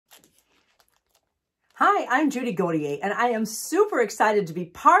Hi, I'm Judy Gauthier, and I am super excited to be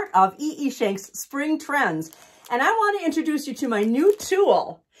part of E.E. Shank's Spring Trends. And I want to introduce you to my new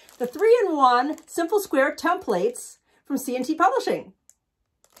tool, the 3-in-1 Simple Square Templates from C&T Publishing.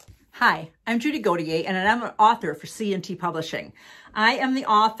 Hi, I'm Judy Gauthier, and I'm an author for C&T Publishing. I am the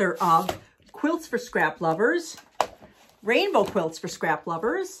author of Quilts for Scrap Lovers, Rainbow Quilts for Scrap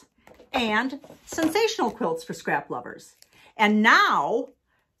Lovers, and Sensational Quilts for Scrap Lovers. And now,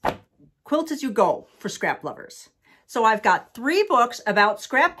 Quilt As You Go for Scrap Lovers. So I've got 3 books about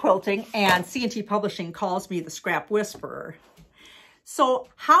scrap quilting, and C&T Publishing calls me the Scrap Whisperer. So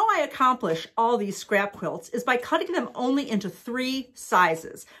how I accomplish all these scrap quilts is by cutting them only into 3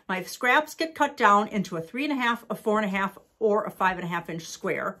 sizes. My scraps get cut down into a 3.5, a 4.5, or a 5.5 inch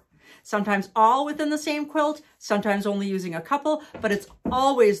square. Sometimes all within the same quilt, sometimes only using a couple, but it's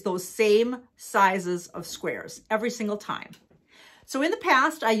always those same sizes of squares every single time. So in the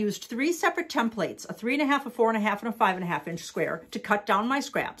past, I used 3 separate templates, a 3.5, a 4.5, and a 5.5 inch square to cut down my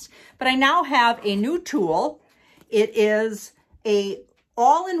scraps. But I now have a new tool. It is a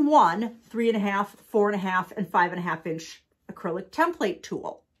all-in-one 3.5, 4.5, and 5.5 inch acrylic template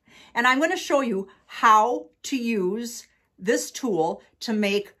tool. And I'm going to show you how to use this tool to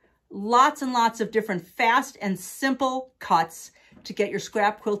make lots and lots of different fast and simple cuts to get your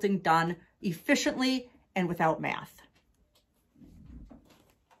scrap quilting done efficiently and without math.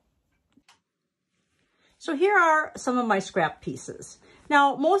 So here are some of my scrap pieces.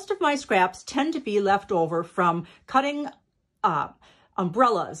 Now, most of my scraps tend to be left over from cutting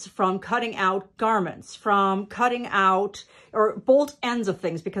umbrellas, from cutting out garments, from cutting out or bolt ends of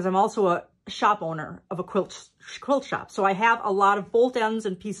things, because I'm also a shop owner of a quilt shop. So I have a lot of bolt ends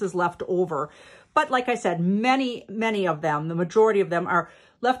and pieces left over. But like I said, many of them, the majority of them, are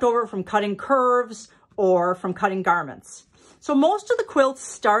left over from cutting curves or from cutting garments. So most of the quilts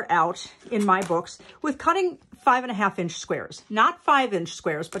start out in my books with cutting 5.5 inch squares, not 5 inch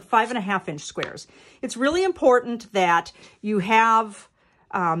squares, but 5.5 inch squares. It's really important that you have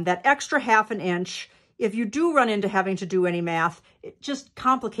that extra 1/2 inch. If you do run into having to do any math, it just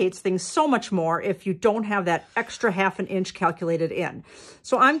complicates things so much more if you don't have that extra 1/2 inch calculated in.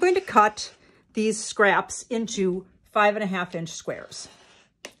 So I'm going to cut these scraps into 5.5 inch squares.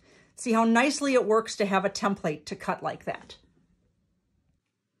 See how nicely it works to have a template to cut like that.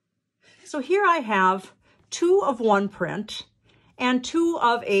 So here I have 2 of one print and 2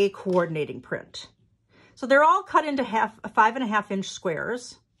 of a coordinating print. So they're all cut into 5.5 inch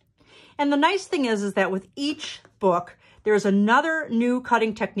squares. And the nice thing is that with each book, there's another new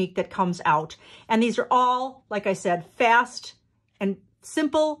cutting technique that comes out. And these are all, like I said, fast and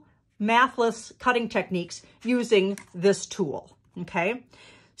simple, mathless cutting techniques using this tool, okay?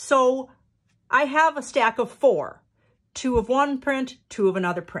 So I have a stack of 4, 2 of one print, 2 of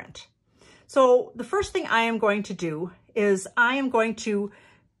another print. So the first thing I am going to do is I am going to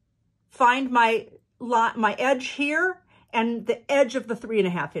find my edge here and the edge of the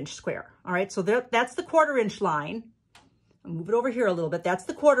 3.5 inch square. All right, so that's the 1/4 inch line. I'll move it over here a little bit. That's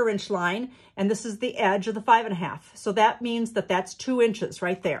the 1/4 inch line, and this is the edge of the 5.5. So that means that that's 2 inches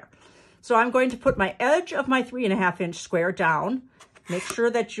right there. So I'm going to put my edge of my 3.5 inch square down. Make sure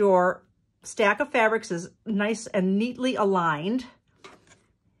that your stack of fabrics is nice and neatly aligned.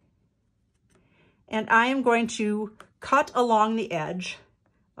 And I am going to cut along the edge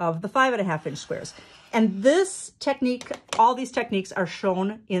of the 5.5 inch squares. And this technique, all these techniques are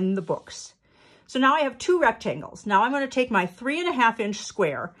shown in the books. So now I have 2 rectangles. Now I'm going to take my 3.5 inch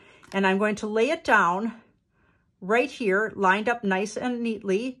square and I'm going to lay it down right here, lined up nice and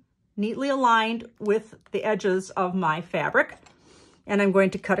neatly aligned with the edges of my fabric. And I'm going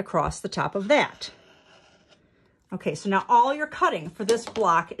to cut across the top of that. Okay, so now all your cutting for this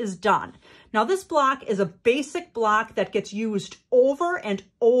block is done. Now this block is a basic block that gets used over and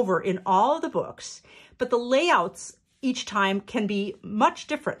over in all of the books, but the layouts each time can be much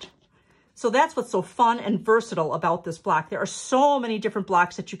different. So that's what's so fun and versatile about this block. There are so many different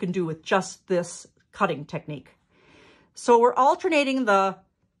blocks that you can do with just this cutting technique. So we're alternating the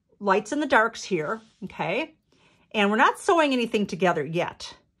lights and the darks here, okay? And we're not sewing anything together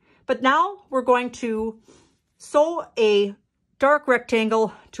yet. But now we're going to sew a dark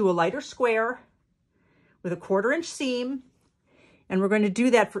rectangle to a lighter square with a 1/4 inch seam. And we're going to do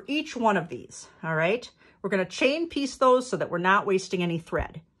that for each one of these, all right? We're going to chain piece those so that we're not wasting any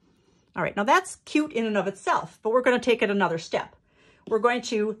thread. All right, now that's cute in and of itself, but we're going to take it another step. We're going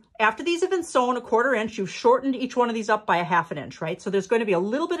to, after these have been sewn a 1/4 inch, you've shortened each one of these up by a 1/2 inch, right? So there's going to be a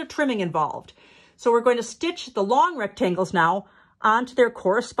little bit of trimming involved. So we're going to stitch the long rectangles now onto their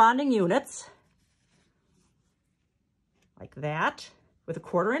corresponding units, like that, with a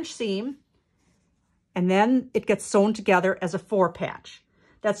 1/4 inch seam. and then it gets sewn together as a 4-patch.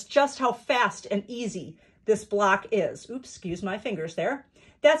 That's just how fast and easy this block is. Oops, excuse my fingers there.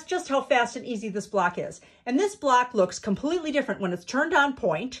 That's just how fast and easy this block is. And this block looks completely different when it's turned on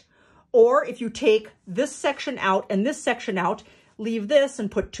point, or if you take this section out and this section out, leave this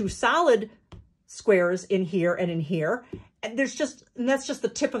and put 2 solid squares in here and in here. And that's just the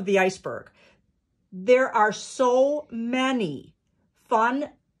tip of the iceberg. There are so many fun,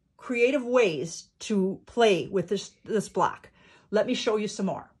 creative ways to play with this block. Let me show you some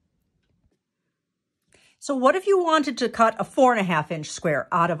more. So what if you wanted to cut a 4.5-inch square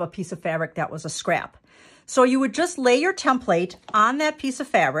out of a piece of fabric that was a scrap? So you would just lay your template on that piece of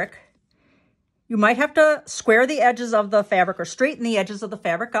fabric. You might have to square the edges of the fabric or straighten the edges of the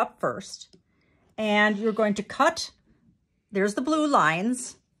fabric up first. And you're going to cut, there's the blue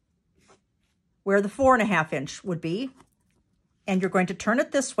lines where the 4.5-inch would be. And you're going to turn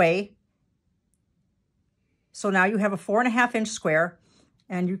it this way. So now you have a 4.5-inch square,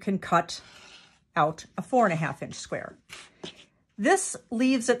 and you can cut out a 4.5-inch square. This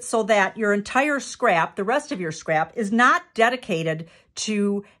leaves it so that your entire scrap, the rest of your scrap, is not dedicated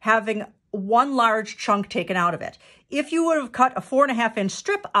to having one large chunk taken out of it. If you would have cut a 4.5-inch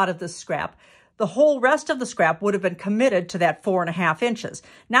strip out of this scrap, the whole rest of the scrap would have been committed to that 4.5 inches.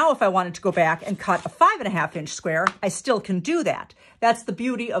 Now, if I wanted to go back and cut a 5.5-inch square, I still can do that. That's the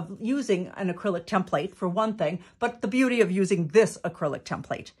beauty of using an acrylic template, for one thing, but the beauty of using this acrylic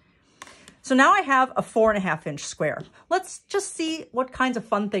template. So now I have a 4.5-inch square. Let's just see what kinds of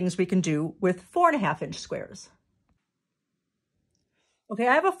fun things we can do with 4.5-inch squares. Okay,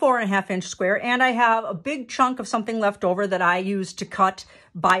 I have a 4.5-inch square, and I have a big chunk of something left over that I use to cut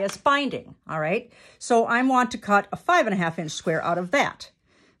bias binding, all right? So I want to cut a 5.5-inch square out of that.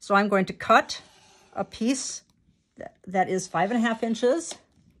 So I'm going to cut a piece that is 5.5 inches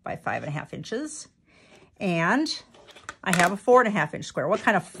by 5.5 inches, and I have a 4.5-inch square. What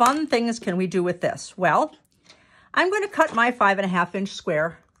kind of fun things can we do with this? Well, I'm going to cut my 5.5-inch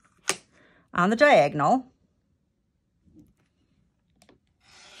square on the diagonal.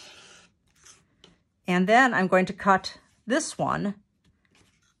 And then I'm going to cut this one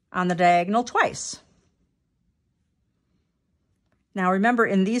on the diagonal twice. Now remember,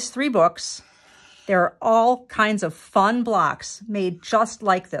 in these 3 books, there are all kinds of fun blocks made just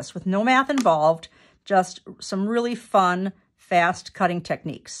like this, with no math involved, just some really fun, fast cutting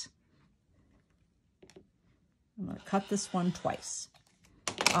techniques. I'm going to cut this one twice.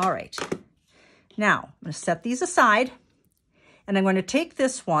 All right. Now, I'm going to set these aside. And I'm going to take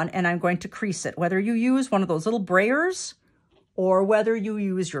this one and I'm going to crease it. Whether you use one of those little brayers or whether you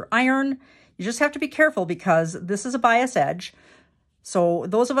use your iron, you just have to be careful because this is a bias edge. So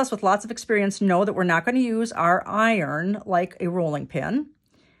those of us with lots of experience know that we're not going to use our iron like a rolling pin.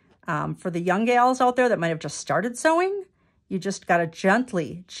 For the young gals out there that might have just started sewing, you just got to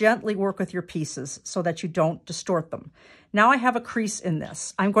gently work with your pieces so that you don't distort them. Now I have a crease in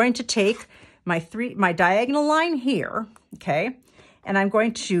this. I'm going to take my diagonal line here, okay? And I'm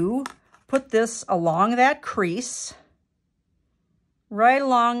going to put this along that crease, right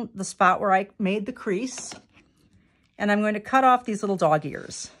along the spot where I made the crease. And I'm going to cut off these little dog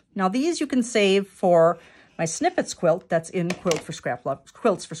ears. Now these you can save for my snippets quilt that's in Quilts for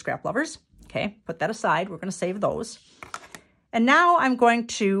Scrap Lovers. Okay, put that aside. We're going to save those. And now I'm going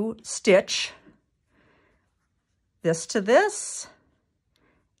to stitch this to this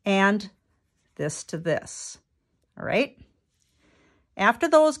and this to this, all right? After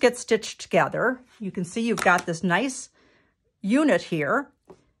those get stitched together, you can see you've got this nice unit here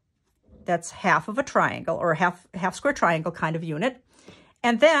that's half of a triangle or half square triangle kind of unit.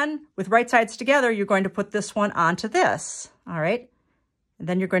 And then with right sides together, you're going to put this one onto this, all right? And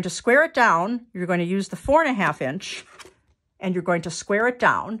then you're going to square it down. You're going to use the 4.5-inch and you're going to square it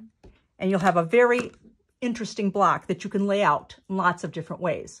down, and you'll have a very interesting block that you can lay out in lots of different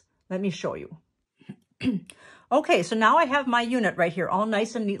ways. Let me show you. Okay, so now I have my unit right here all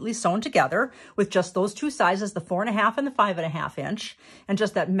nice and neatly sewn together with just those 2 sizes, the 4.5 and the 5.5 inch, and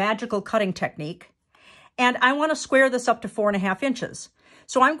just that magical cutting technique. And I want to square this up to 4.5 inches.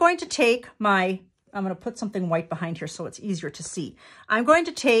 So I'm going to take I'm going to put something white behind here so it's easier to see. I'm going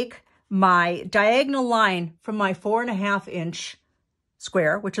to take my diagonal line from my 4.5-inch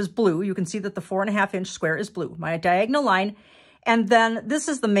square, which is blue. You can see that the 4.5-inch square is blue, my diagonal line. And then this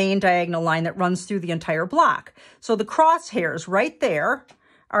is the main diagonal line that runs through the entire block. So the crosshairs right there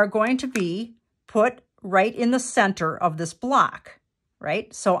are going to be put right in the center of this block,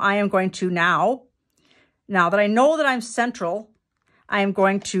 right? So I am going to now that I know that I'm central, I am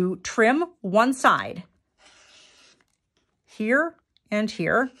going to trim one side here and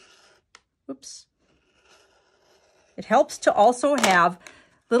here. Oops. It helps to also have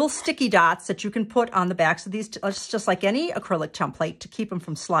little sticky dots that you can put on the backs of these, just like any acrylic template, to keep them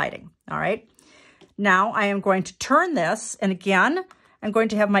from sliding, all right? Now I am going to turn this, and again, I'm going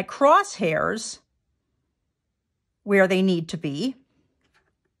to have my crosshairs where they need to be,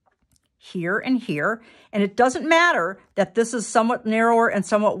 here and here. And it doesn't matter that this is somewhat narrower and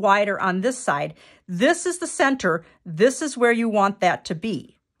somewhat wider on this side. This is the center. This is where you want that to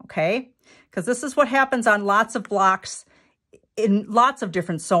be, okay? Because this is what happens on lots of blocks in lots of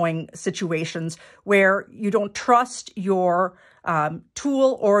different sewing situations where you don't trust your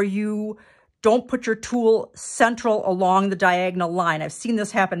tool, or you don't put your tool central along the diagonal line. I've seen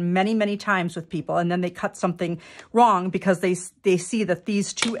this happen many, many times with people, and then they cut something wrong because they see that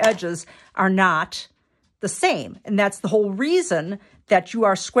these two edges are not the same. And that's the whole reason that you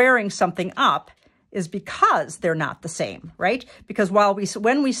are squaring something up, is because they're not the same, right? Because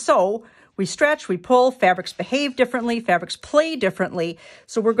when we sew, we stretch, we pull, fabrics behave differently, fabrics play differently.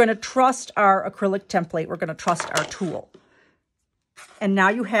 So we're going to trust our acrylic template. We're going to trust our tool. And now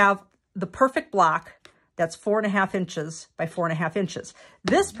you have the perfect block that's 4.5 inches by 4.5 inches.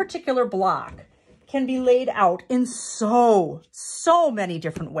 This particular block can be laid out in so many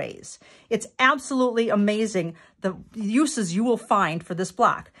different ways. It's absolutely amazing the uses you will find for this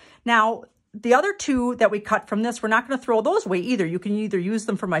block. Now, the other two that we cut from this, we're not going to throw those away either. You can either use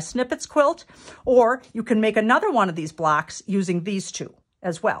them for my snippets quilt, or you can make another one of these blocks using these two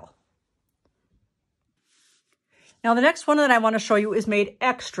as well. Now, the next one that I want to show you is made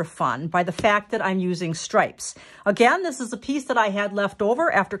extra fun by the fact that I'm using stripes. Again, this is a piece that I had left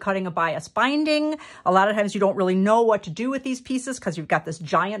over after cutting a bias binding. A lot of times you don't really know what to do with these pieces because you've got this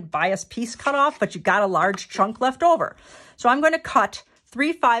giant bias piece cut off, but you've got a large chunk left over. So I'm going to cut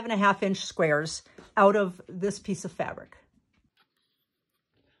 3 5.5-inch squares out of this piece of fabric.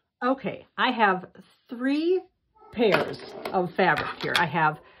 Okay, I have 3 pairs of fabric here. I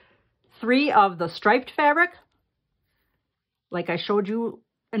have 3 of the striped fabric, like I showed you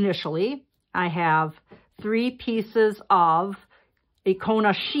initially. I have 3 pieces of a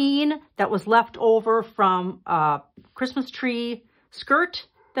Kona sheen that was left over from a Christmas tree skirt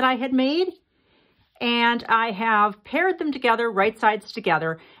that I had made. And I have paired them together, right sides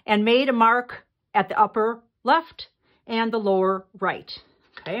together, and made a mark at the upper left and the lower right,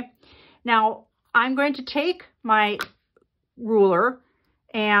 okay? Now, I'm going to take my ruler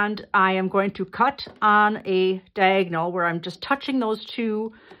and I am going to cut on a diagonal where I'm just touching those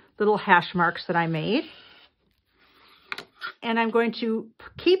 2 little hash marks that I made. And I'm going to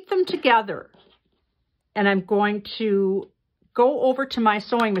keep them together. And I'm going to go over to my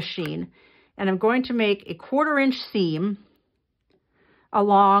sewing machine, and I'm going to make a 1/4-inch seam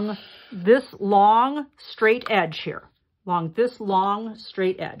along this long straight edge here, along this long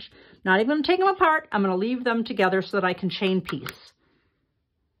straight edge. Not even going to take them apart. I'm going to leave them together so that I can chain piece.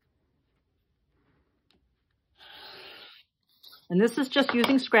 And this is just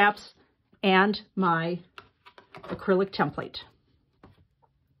using scraps and my acrylic template.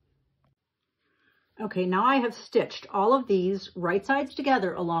 Okay, now I have stitched all of these right sides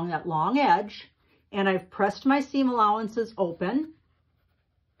together along that long edge, and I've pressed my seam allowances open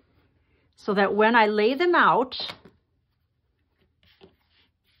so that when I lay them out,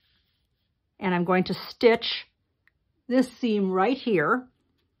 and I'm going to stitch this seam right here,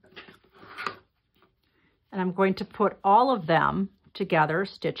 and I'm going to put all of them together,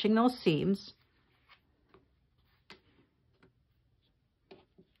 stitching those seams,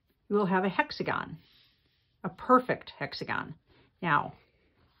 you will have a hexagon. A perfect hexagon. Now,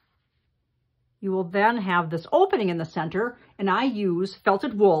 you will then have this opening in the center, and I use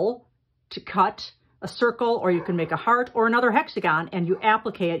felted wool to cut a circle, or you can make a heart or another hexagon, and you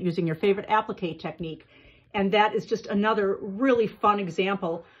applique it using your favorite applique technique. And that is just another really fun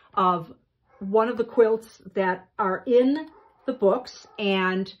example of one of the quilts that are in the books,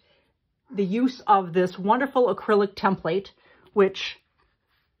 and the use of this wonderful acrylic template, which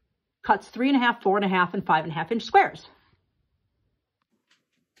cuts 3.5, 4.5, and 5.5-inch squares.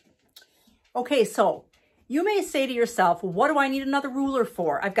 Okay, so you may say to yourself, what do I need another ruler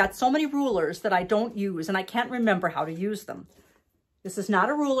for? I've got so many rulers that I don't use, and I can't remember how to use them. This is not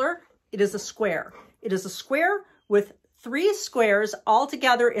a ruler, it is a square. It is a square with 3 squares all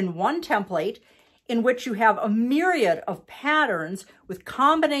together in one template, in which you have a myriad of patterns with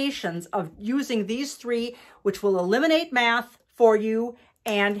combinations of using these 3, which will eliminate math for you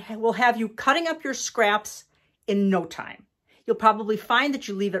and will have you cutting up your scraps in no time. You'll probably find that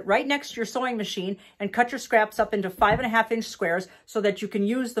you leave it right next to your sewing machine and cut your scraps up into 5.5-inch squares so that you can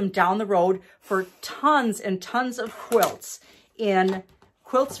use them down the road for tons and tons of quilts, in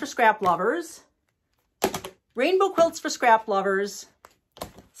Quilts for Scrap Lovers, rainbow quilts for scrap lovers,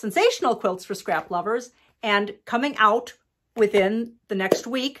 sensational quilts for scrap lovers, and coming out within the next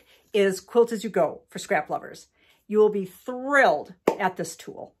week is Quilt As You Go for scrap lovers. You will be thrilled at this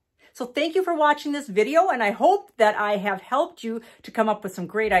tool. So thank you for watching this video, and I hope that I have helped you to come up with some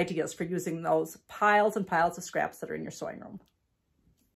great ideas for using those piles and piles of scraps that are in your sewing room.